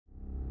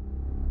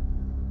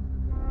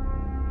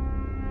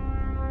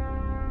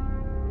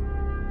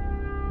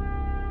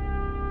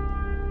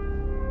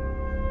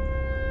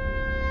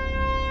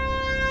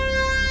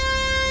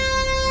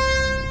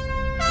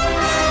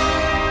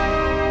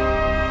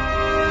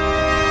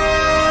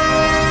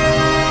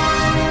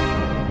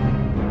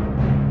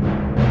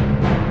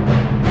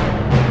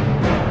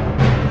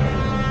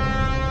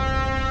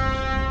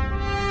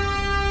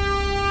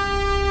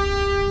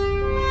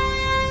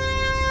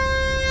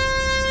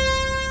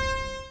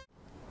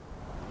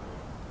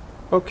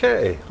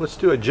Okay, let's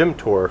do a gym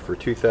tour for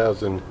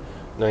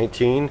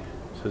 2019.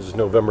 This is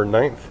November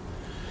 9th.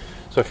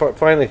 So I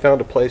finally found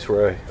a place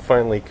where I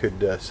finally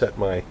could set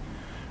my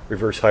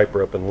reverse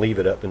hyper up and leave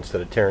it up instead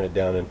of tearing it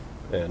down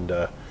and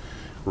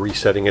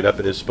resetting it up.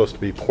 It is supposed to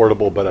be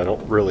portable, but I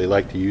don't really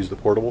like to use the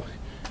portable.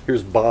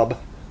 Here's Bob,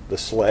 the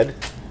sled,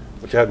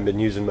 which I haven't been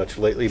using much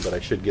lately, but I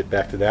should get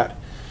back to that.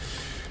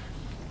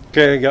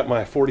 Okay, I got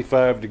my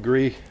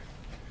 45-degree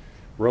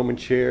Roman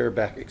chair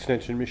back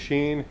extension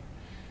machine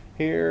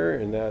here,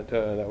 and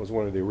that was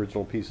one of the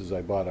original pieces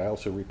I bought. I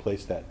also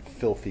replaced that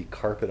filthy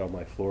carpet on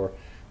my floor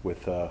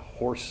with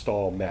horse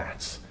stall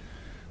mats.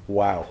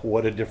 Wow,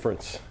 what a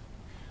difference.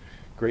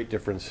 Great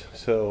difference.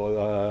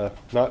 So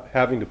not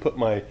having to put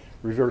my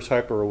reverse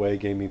hyper away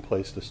gave me a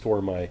place to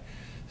store my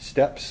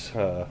steps,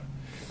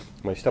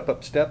 my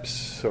step-up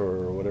steps,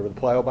 or whatever the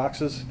plyo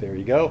boxes. There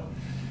you go.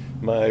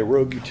 My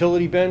Rogue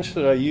utility bench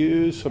that I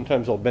use.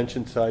 Sometimes I'll bench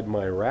inside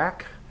my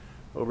rack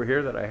over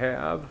here that I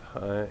have,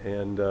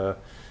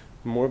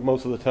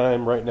 most of the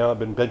time right now I've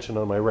been benching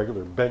on my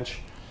regular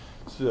bench.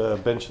 It's a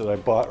bench that I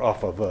bought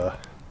off of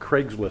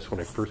Craigslist when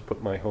I first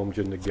put my home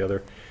gym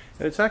together,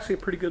 and it's actually a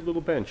pretty good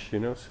little bench, you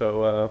know.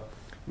 So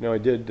I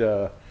did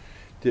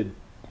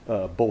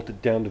bolt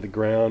it down to the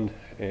ground,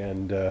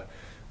 and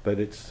but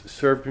it's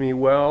served me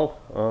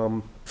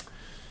well.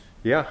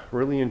 Yeah,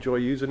 really enjoy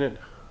using it.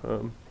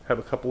 Have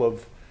a couple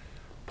of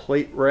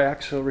plate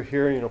racks over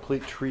here, you know,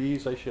 plate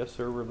trees, I guess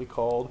they're really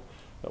called.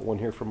 One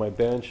here for my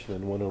bench,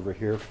 then one over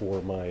here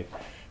for my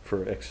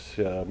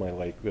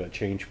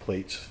change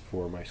plates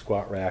for my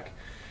squat rack.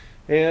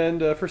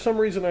 And for some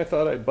reason I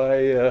thought I'd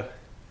buy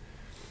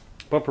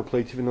bumper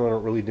plates, even though I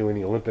don't really do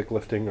any Olympic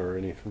lifting or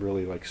any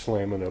really like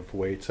slamming of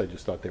weights. I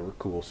just thought they were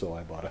cool, so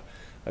I bought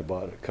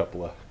a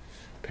couple of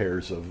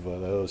pairs of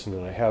those. And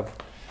then I have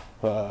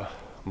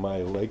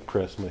my leg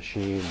press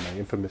machine, my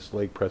infamous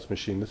leg press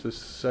machine. This is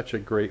such a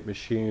great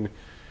machine.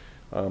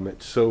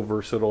 It's so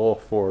versatile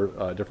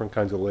for different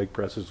kinds of leg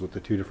presses with the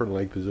two different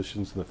leg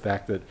positions, and the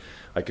fact that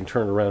I can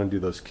turn around and do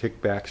those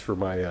kickbacks for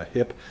my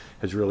hip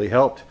has really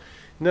helped.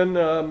 And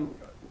then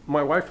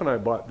my wife and I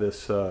bought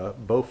this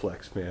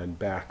Bowflex, man,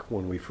 back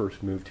when we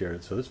first moved here.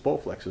 So this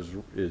Bowflex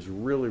is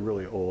really,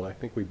 really old. I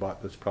think we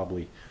bought this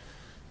probably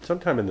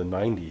sometime in the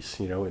 90s,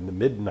 you know, in the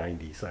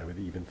mid-90s, I would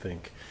even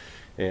think.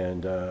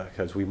 And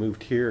because we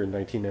moved here in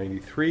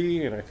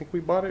 1993, and I think we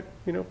bought it,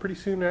 you know, pretty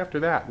soon after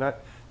that. Not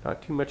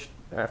too much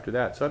after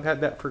that. So I've had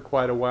that for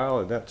quite a while,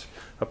 and that's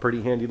a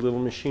pretty handy little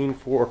machine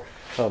for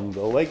the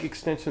leg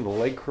extension. The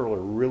leg curl are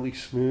really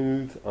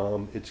smooth.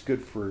 It's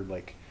good for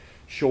like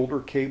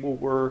shoulder cable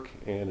work,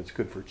 and it's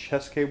good for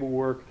chest cable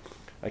work.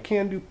 I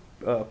can do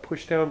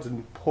push downs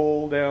and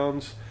pull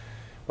downs,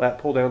 lat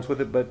pull downs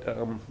with it, but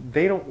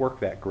they don't work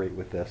that great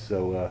with this.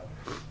 So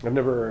I've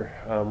never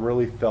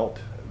really felt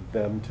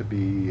them to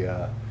be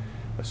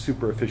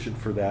super efficient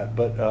for that,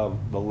 but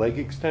the leg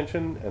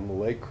extension and the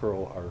leg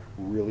curl are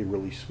really,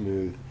 really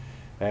smooth,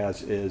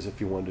 as is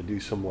if you wanted to do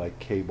some like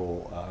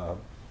cable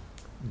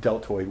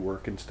deltoid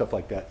work and stuff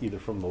like that, either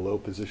from the low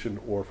position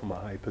or from a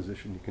high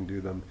position. You can do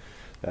them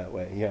that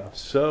way. Yeah,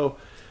 so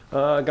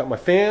I got my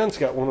fans,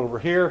 got one over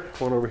here,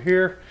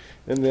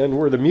 and then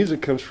where the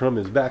music comes from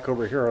is back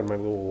over here on my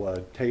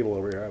little table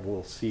over here. I have a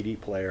little CD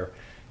player,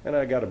 and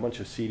I got a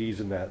bunch of CDs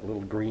in that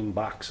little green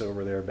box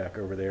over there, back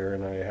over there,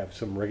 and I have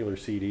some regular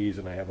CDs,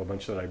 and I have a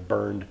bunch that I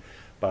burned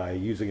by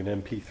using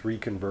an MP3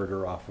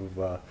 converter off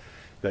of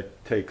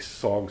that takes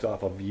songs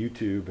off of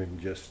YouTube and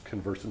just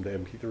converts them to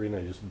MP3, and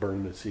I just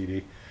burn the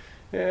CD.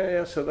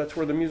 Yeah, so that's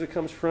where the music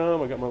comes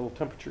from. I got my little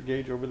temperature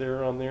gauge over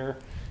there on there.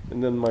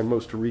 And then my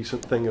most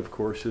recent thing, of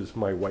course, is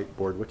my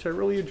whiteboard, which I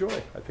really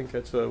enjoy. I think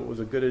was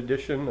a good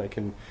addition. I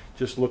can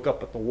just look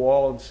up at the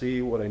wall and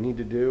see what I need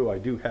to do. I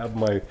do have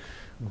my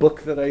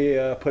book that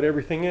I put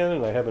everything in,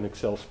 and I have an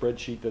Excel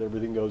spreadsheet that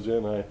everything goes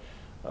in.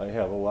 I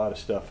have a lot of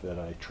stuff that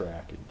I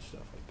track and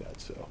stuff like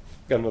that. So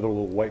got another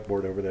little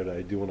whiteboard over there that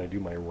I do when I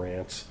do my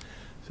rants.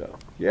 So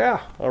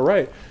yeah, all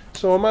right.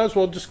 So I might as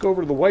well just go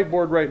over to the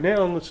whiteboard right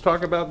now, and let's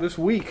talk about this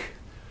week.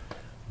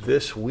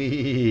 This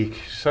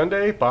week,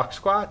 Sunday, box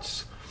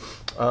squats.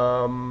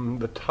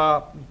 The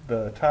top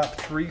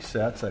 3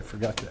 sets, I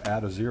forgot to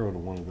add a 0 to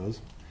one of those.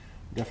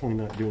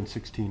 Definitely not doing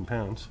 16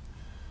 pounds.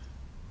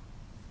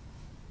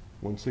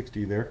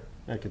 160 there.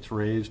 That gets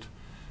raised.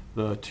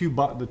 The two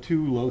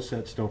low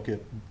sets don't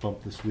get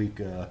bumped this week.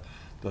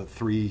 The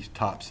 3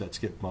 top sets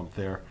get bumped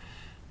there.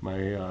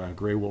 My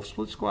Gray Wolf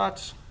split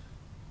squats,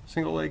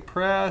 single leg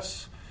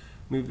press.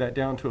 Move that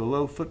down to a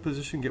low foot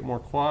position. Get more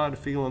quad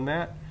feel in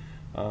that.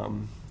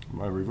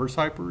 My reverse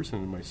hypers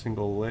and my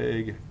single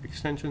leg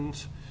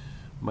extensions.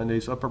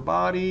 Monday's upper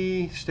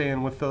body,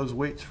 staying with those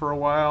weights for a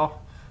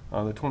while.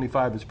 The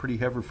 25 is pretty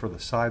heavy for the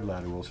side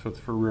laterals.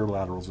 For rear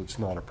laterals, it's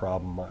not a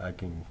problem. I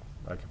could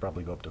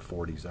probably go up to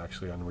 40s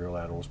actually on rear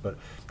laterals, but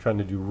I'm trying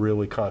to do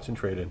really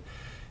concentrate and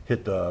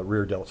hit the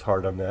rear delts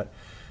hard on that.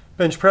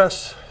 Bench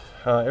press,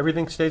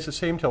 everything stays the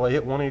same till I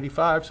hit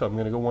 185, so I'm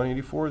going to go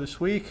 184 this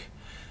week.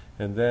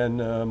 And then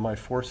my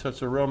 4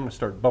 sets of row, I'm going to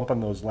start bumping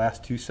those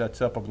last 2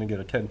 sets up. I'm going to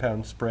get a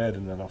 10-pound spread,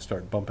 and then I'll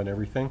start bumping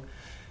everything.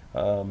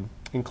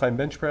 Incline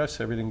bench press,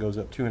 everything goes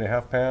up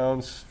 2.5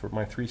 pounds for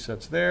my 3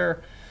 sets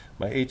there.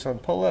 My 8s on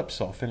pull-ups,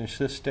 I'll finish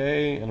this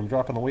day, and I'm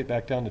dropping the weight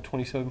back down to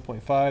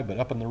 27.5, but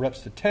up in the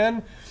reps to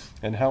 10.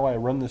 And how I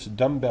run this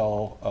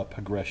dumbbell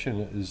progression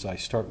is I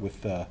started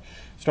with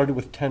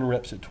 10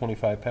 reps at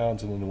 25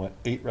 pounds, and then went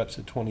 8 reps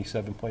at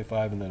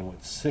 27.5, and then I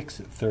went 6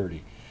 at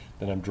 30.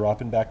 Then I'm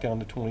dropping back down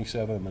to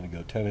 27. I'm going to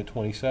go 10 at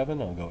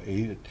 27. I'll go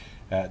 8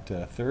 at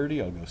 30.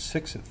 I'll go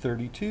 6 at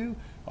 32.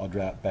 I'll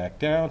drop back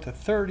down to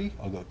 30.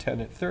 I'll go 10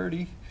 at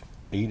 30,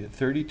 8 at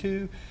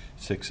 32,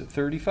 6 at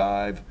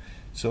 35,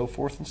 so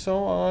forth and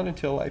so on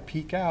until I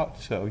peak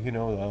out. So,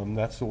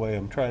 that's the way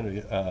I'm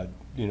trying to,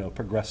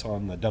 progress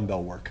on the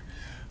dumbbell work.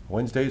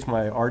 Wednesday's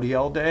my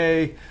RDL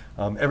day.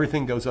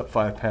 Everything goes up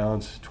 5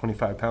 pounds,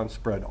 25-pound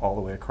spread all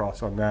the way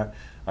across on that.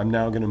 I'm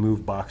now going to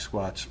move box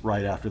squats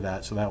right after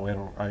that, so that way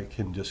I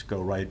can just go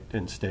right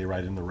and stay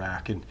right in the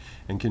rack and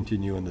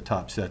continue. And the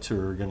top sets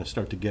are going to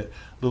start to get a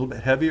little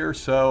bit heavier,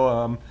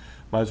 so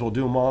might as well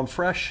do them all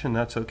fresh, and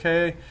that's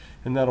okay.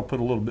 And that'll put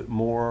a little bit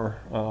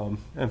more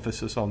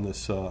emphasis on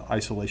this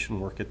isolation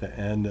work at the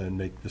end and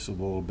make this a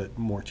little bit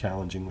more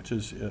challenging, which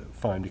is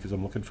fine because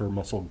I'm looking for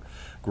muscle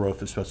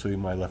growth, especially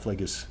my left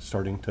leg is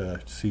starting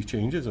to see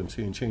changes. I'm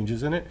seeing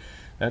changes in it.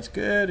 That's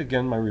good.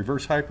 Again, my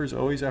reverse hypers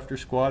always after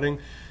squatting.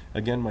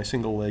 Again, my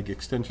single leg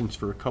extensions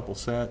for a couple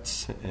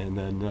sets, and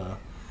then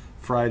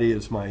Friday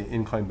is my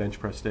incline bench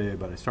press day,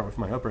 but I start with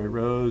my upright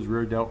rows,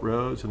 rear delt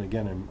rows, and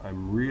again,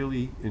 I'm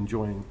really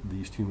enjoying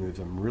these 2 moves.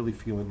 I'm really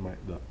feeling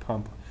the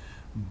pump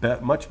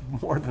much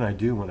more than I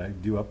do when I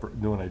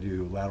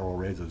do lateral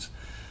raises.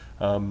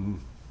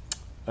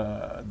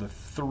 The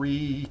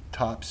 3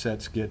 top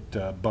sets get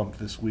bumped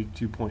this week,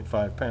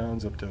 2.5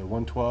 pounds up to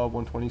 112,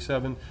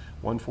 127,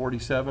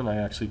 147. I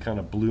actually kind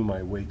of blew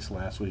my weights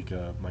last week.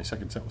 My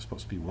second set was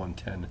supposed to be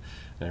 110,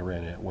 and I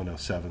ran it at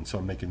 107, so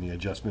I'm making the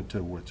adjustment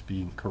to what's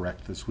being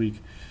correct this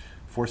week.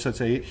 4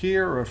 sets of 8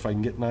 here, or if I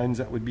can get 9s,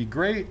 that would be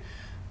great.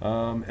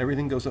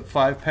 Everything goes up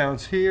 5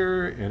 pounds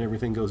here, and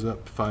everything goes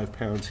up 5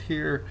 pounds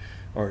here.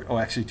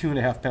 Actually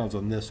 2.5 pounds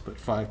on this, but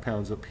 5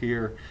 pounds up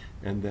here.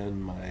 And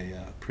then my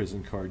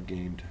prison card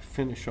game to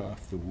finish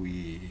off the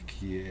week.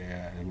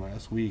 Yeah, and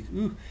last week,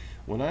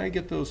 when I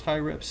get those high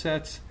rep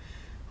sets,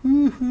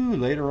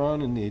 later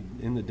on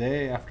in the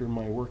day after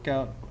my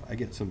workout, I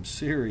get some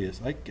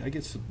serious, I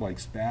get some like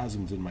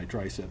spasms in my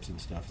triceps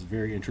and stuff. It's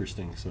very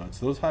interesting. So it's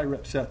those high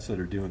rep sets that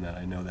are doing that.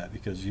 I know that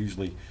because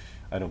usually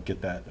I don't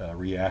get that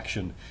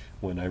reaction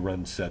when I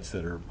run sets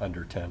that are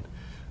under 10.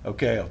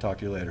 Okay, I'll talk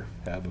to you later.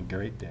 Have a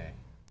great day.